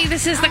 Holly.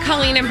 This is the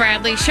Colleen and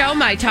Bradley show,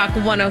 My Talk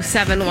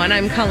 1071.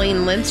 I'm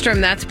Colleen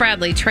Lindstrom. That's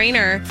Bradley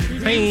Trainer.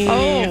 Hey.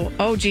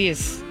 Oh,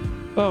 geez.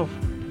 Oh.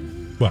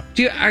 What?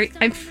 Do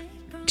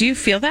you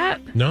feel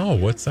that? No,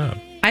 what's up?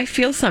 I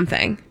feel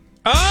something.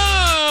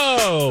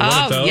 Oh,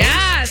 one of those?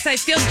 Yes, I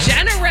feel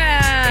generous.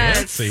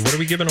 Fancy. What are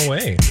we giving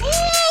away?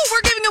 Oh,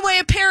 we're giving away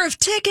a pair of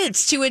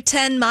tickets to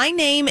attend My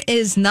Name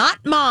Is Not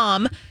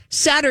Mom,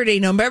 Saturday,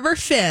 November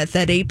 5th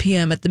at 8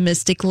 p.m. at the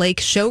Mystic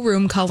Lake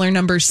Showroom, caller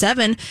number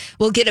 7.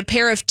 We'll get a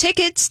pair of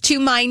tickets to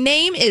My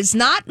Name Is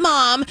Not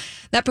Mom.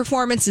 That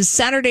performance is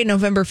Saturday,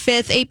 November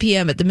 5th, 8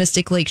 p.m. at the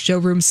Mystic Lake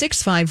Showroom,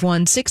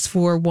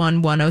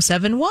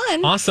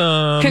 651-641-1071.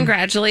 Awesome.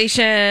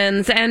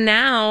 Congratulations. And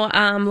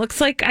now, looks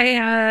like I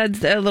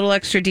had a little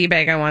extra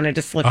D-bag I wanted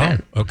to slip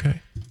in. Okay.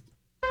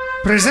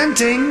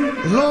 Presenting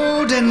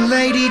Lord and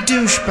Lady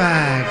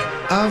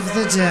Douchebag of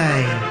the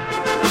Day.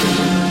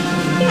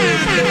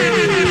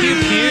 Pew,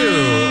 pew.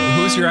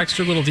 Who's your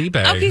extra little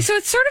D-bag? Okay, so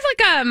it's sort of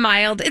like a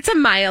mild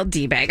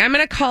D-bag. I'm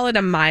going to call it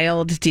a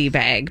mild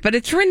D-bag, but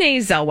it's Renee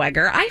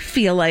Zellweger. I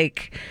feel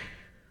like...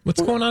 What's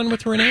going on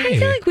with Renee? I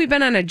feel like we've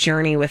been on a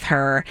journey with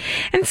her.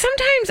 And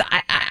sometimes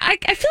I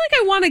feel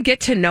like I want to get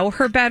to know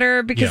her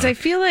better because I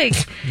feel like...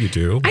 You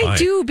do? Why? I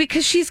do,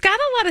 because she's got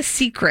a lot of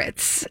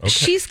secrets. Okay.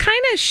 She's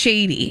kind of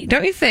shady,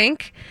 don't you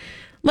think?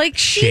 Like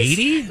she's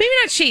shady? Maybe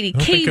not shady,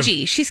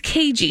 cagey. She's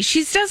cagey.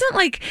 She doesn't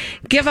like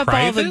give up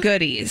all the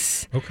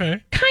goodies.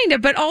 Okay. Kind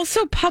of, but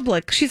also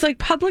public. She's like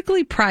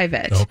publicly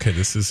private. Okay,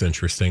 this is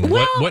interesting.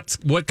 Well,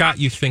 what got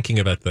you thinking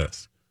about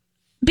this?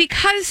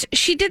 Because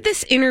she did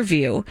this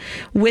interview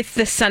with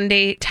the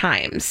Sunday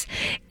Times.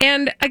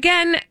 And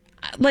again,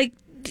 like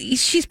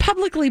she's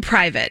publicly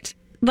private.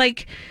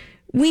 Like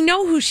we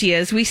know who she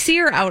is. We see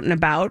her out and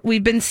about.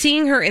 We've been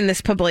seeing her in this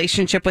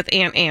publicationship with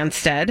Aunt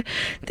Anstead.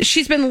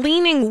 She's been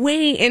leaning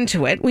way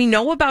into it. We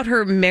know about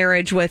her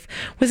marriage with,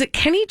 was it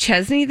Kenny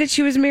Chesney that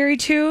she was married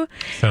to?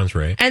 Sounds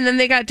right. And then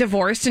they got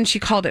divorced and she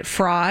called it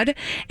fraud.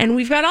 And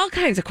we've got all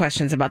kinds of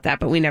questions about that,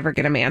 but we never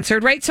get them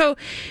answered, right? So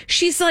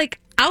she's like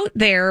out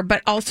there,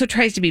 but also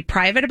tries to be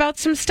private about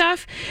some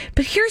stuff.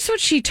 But here's what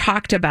she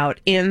talked about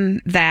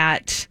in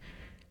that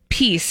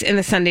piece in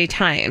the Sunday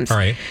Times. All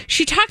right.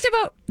 She talked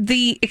about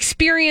the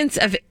experience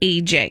of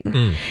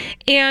aging.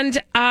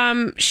 And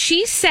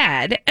she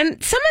said,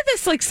 and some of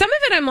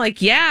it I'm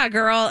like, yeah,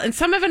 girl. And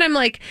some of it I'm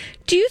like,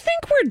 do you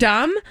think we're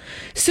dumb?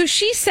 So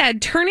she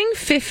said, turning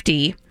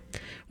 50,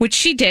 which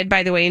she did,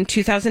 by the way, in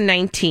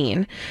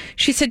 2019.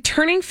 She said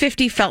turning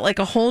 50 felt like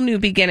a whole new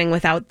beginning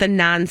without the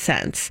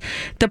nonsense.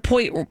 The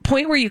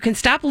point where you can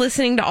stop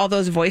listening to all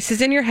those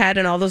voices in your head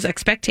and all those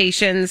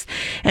expectations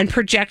and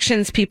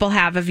projections people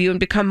have of you and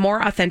become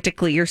more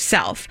authentically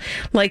yourself.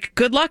 Like,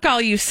 good luck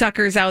all you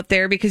suckers out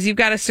there, because you've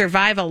got to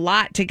survive a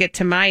lot to get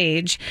to my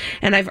age,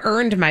 and I've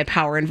earned my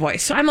power and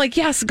voice. So I'm like,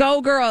 yes,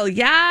 go girl,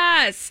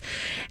 yes.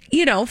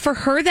 You know, for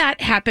her,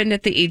 that happened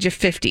at the age of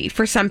 50.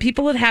 For some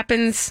people, it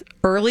happens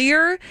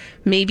earlier,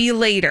 maybe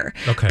later.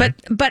 Okay.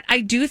 But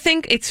I do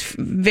think it's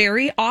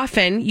very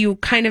often you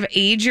kind of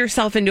age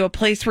yourself into a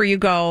place where you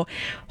go,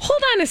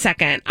 hold on a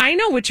second. I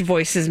know which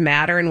voices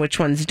matter and which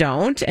ones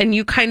don't. And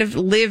you kind of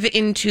live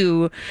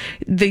into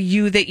the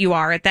you that you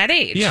are at that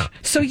age. Yeah.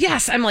 So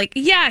yes, I'm like,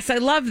 yes, I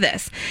love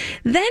this.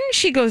 Then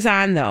she goes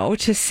on, though,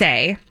 to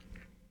say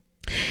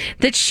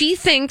that she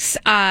thinks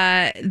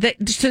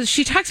so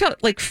she talks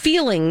about like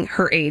feeling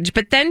her age,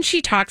 but then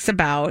she talks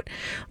about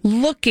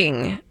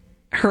looking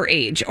her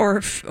age or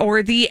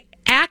the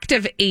act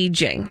of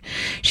aging.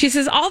 She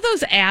says all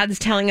those ads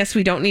telling us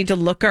we don't need to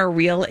look our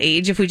real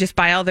age if we just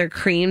buy all their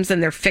creams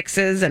and their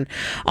fixes and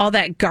all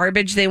that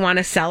garbage they want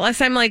to sell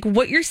us. I'm like,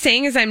 what you're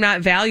saying is I'm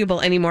not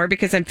valuable anymore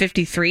because I'm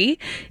 53?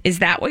 Is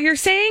that what you're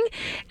saying?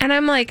 And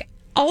I'm like,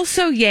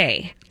 also,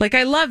 yay. Like,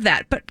 I love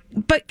that.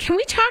 But can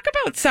we talk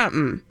about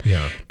something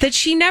that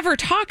she never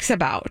talks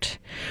about,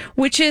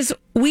 which is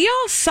we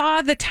all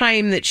saw the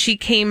time that she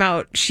came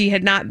out. We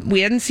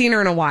hadn't seen her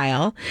in a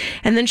while.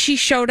 And then she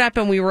showed up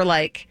and we were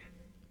like,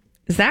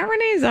 is that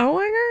Renee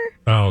Zellweger?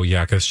 Oh,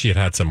 yeah, because she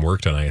had some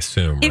work done, I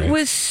assume. Right? It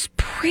was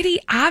pretty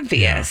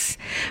obvious,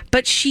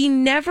 but she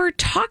never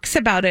talks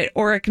about it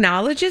or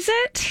acknowledges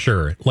it.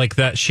 Sure. Like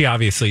that, she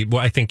obviously,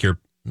 well, I think the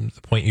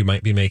point you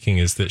might be making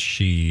is that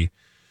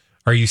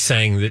are you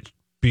saying that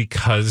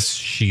because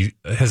she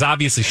has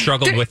obviously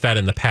struggled with that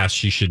in the past,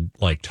 she should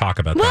like talk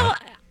about that? Well,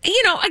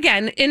 you know,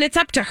 again, and it's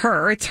up to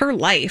her. It's her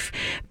life.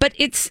 But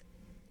it's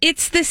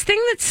this thing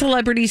that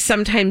celebrities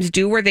sometimes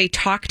do where they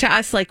talk to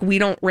us like we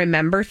don't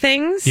remember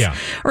things. Yeah.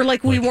 Or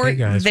like we weren't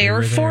hey guys, there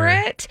we were for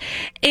there. it.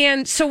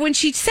 And so when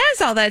she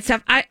says all that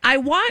stuff, I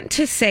want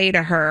to say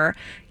to her,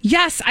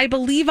 yes, I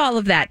believe all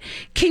of that.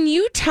 Can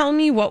you tell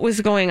me what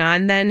was going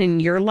on then in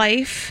your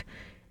life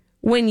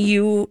when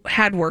you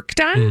had work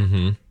done.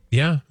 Mm-hmm.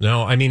 Yeah.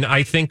 No, I mean,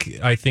 I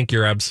think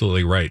you're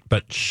absolutely right,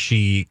 but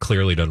she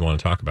clearly doesn't want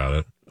to talk about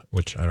it,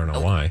 which I don't know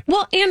why.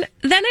 Well, and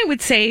then I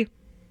would say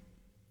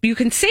you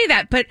can say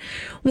that, but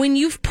when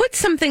you've put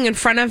something in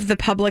front of the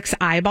public's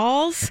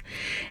eyeballs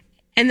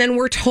and then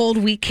we're told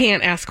we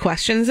can't ask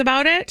questions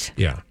about it.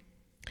 Yeah.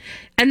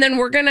 And then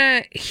we're going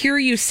to hear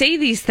you say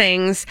these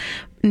things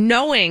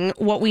knowing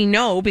what we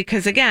know,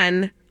 because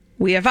again,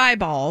 we have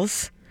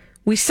eyeballs.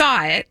 We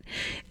saw it.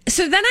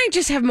 So then I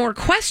just have more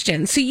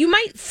questions. So you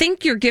might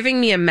think you're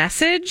giving me a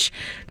message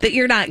that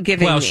you're not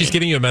giving me. Well, she's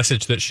giving you a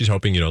message that she's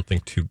hoping you don't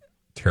think too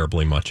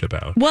terribly much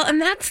about. Well,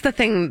 and that's the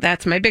thing.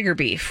 That's my bigger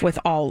beef with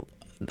all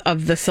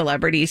of the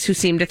celebrities who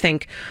seem to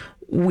think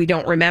we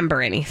don't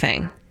remember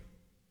anything.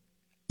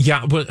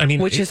 Yeah, but I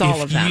mean, which is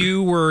all of them. If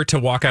you were to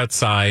walk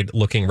outside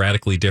looking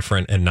radically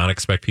different and not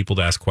expect people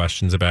to ask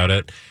questions about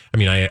it, I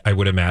mean, I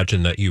would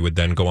imagine that you would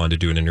then go on to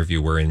do an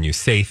interview wherein you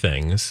say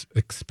things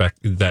expect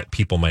that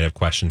people might have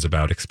questions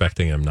about,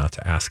 expecting them not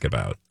to ask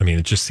about. I mean,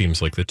 it just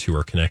seems like the two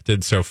are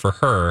connected. So for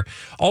her,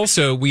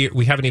 also,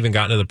 we haven't even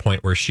gotten to the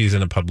point where she's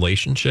in a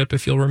publicationship,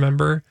 if you'll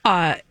remember,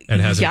 and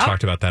hasn't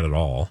talked about that at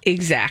all.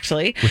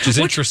 Exactly, which is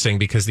interesting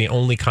because the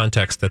only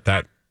context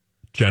that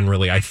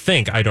generally, I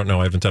don't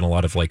know, I haven't done a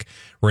lot of like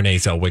Renee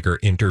Zellweger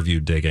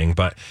interview digging,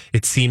 but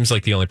it seems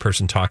like the only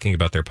person talking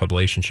about their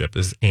publicationship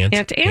is Ant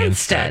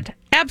Anstead.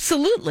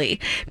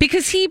 Absolutely.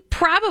 Because he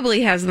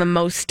probably has the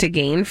most to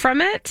gain from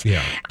it.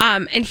 Yeah.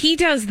 And he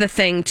does the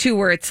thing too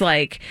where it's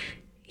like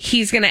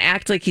he's going to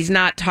act like he's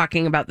not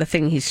talking about the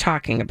thing he's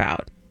talking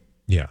about.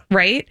 Yeah.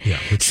 Right? Yeah,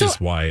 which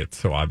is why it's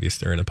so obvious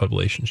they're in a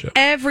publicationship.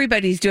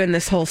 Everybody's doing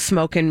this whole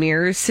smoke and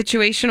mirrors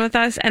situation with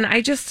us, and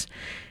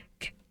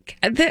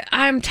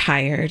I'm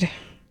tired.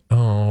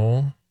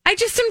 Oh. I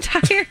just am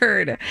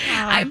tired.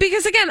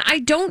 Because again, I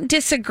don't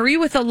disagree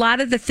with a lot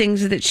of the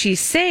things that she's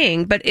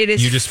saying, but it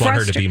is you just want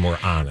her to be more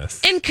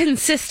honest and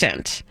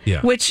consistent.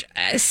 Yeah, which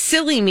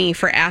silly me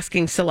for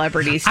asking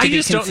celebrities to be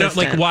consistent. I just don't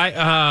know, like, why.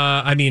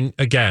 I mean,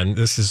 again,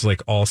 this is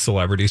like all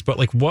celebrities, but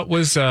like, what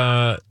was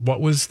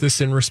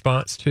this in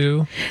response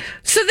to?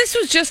 So this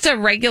was just a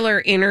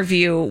regular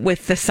interview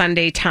with the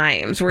Sunday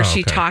Times where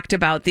she talked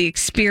about the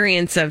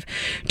experience of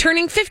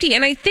turning 50,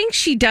 and I think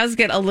she does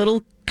get a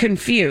little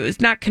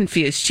not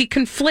confused. She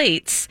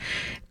conflates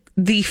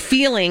the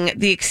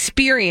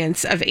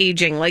experience of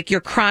aging, like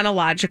your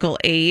chronological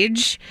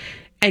age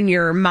and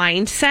your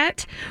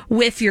mindset,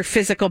 with your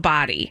physical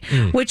body,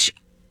 which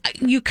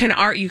you can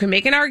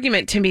make an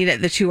argument to me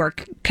that the two are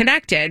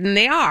connected, and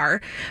they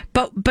are,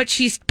 but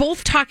she's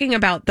both talking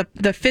about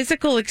the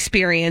physical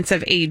experience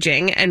of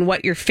aging and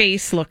what your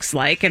face looks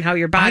like and how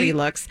your body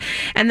looks,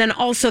 and then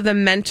also the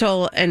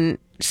mental and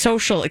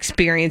social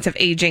experience of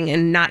aging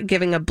and not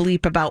giving a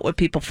bleep about what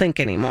people think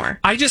anymore.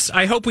 I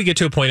hope we get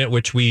to a point at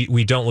which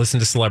we don't listen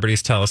to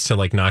celebrities tell us to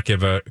like not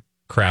give a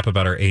crap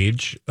about our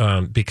age,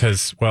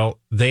 because, well,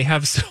 they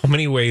have so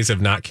many ways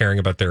of not caring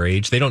about their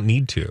age. They don't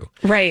need to.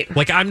 Right.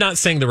 Like, I'm not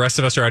saying the rest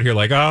of us are out here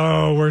like,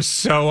 oh, we're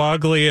so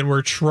ugly and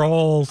we're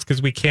trolls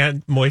because we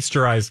can't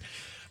moisturize.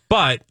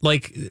 But,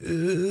 like,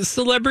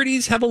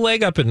 celebrities have a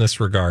leg up in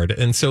this regard.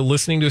 And so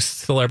listening to a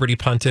celebrity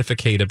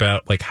pontificate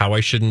about, like, how I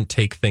shouldn't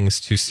take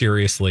things too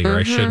seriously or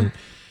I shouldn't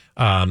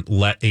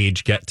let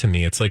age get to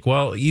me. It's like,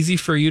 well, easy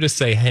for you to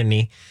say,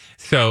 Henny.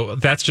 So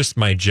that's just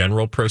my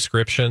general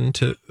proscription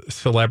to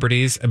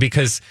celebrities,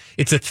 because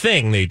it's a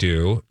thing they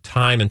do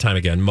time and time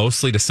again,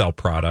 mostly to sell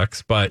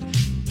products, but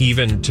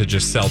even to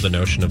just sell the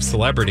notion of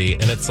celebrity.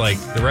 And it's like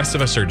the rest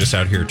of us are just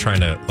out here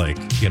trying to, like,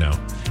 you know,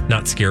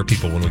 not scare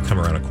people when we come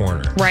around a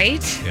corner.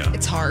 Right? Yeah.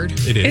 It's hard.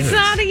 It is. It's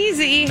not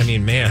easy. I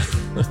mean, man,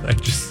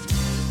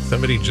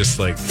 somebody just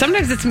like...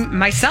 Sometimes it's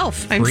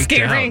myself I'm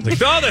scaring.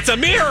 Like, oh, that's a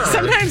mirror!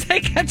 Sometimes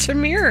I catch a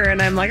mirror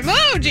and I'm like,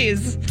 oh,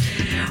 geez.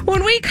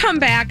 When we come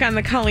back on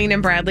the Colleen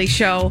and Bradley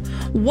Show,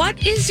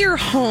 what is your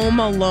home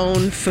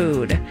alone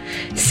food?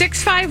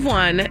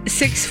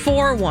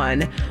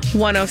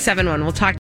 651-641-1071. We'll talk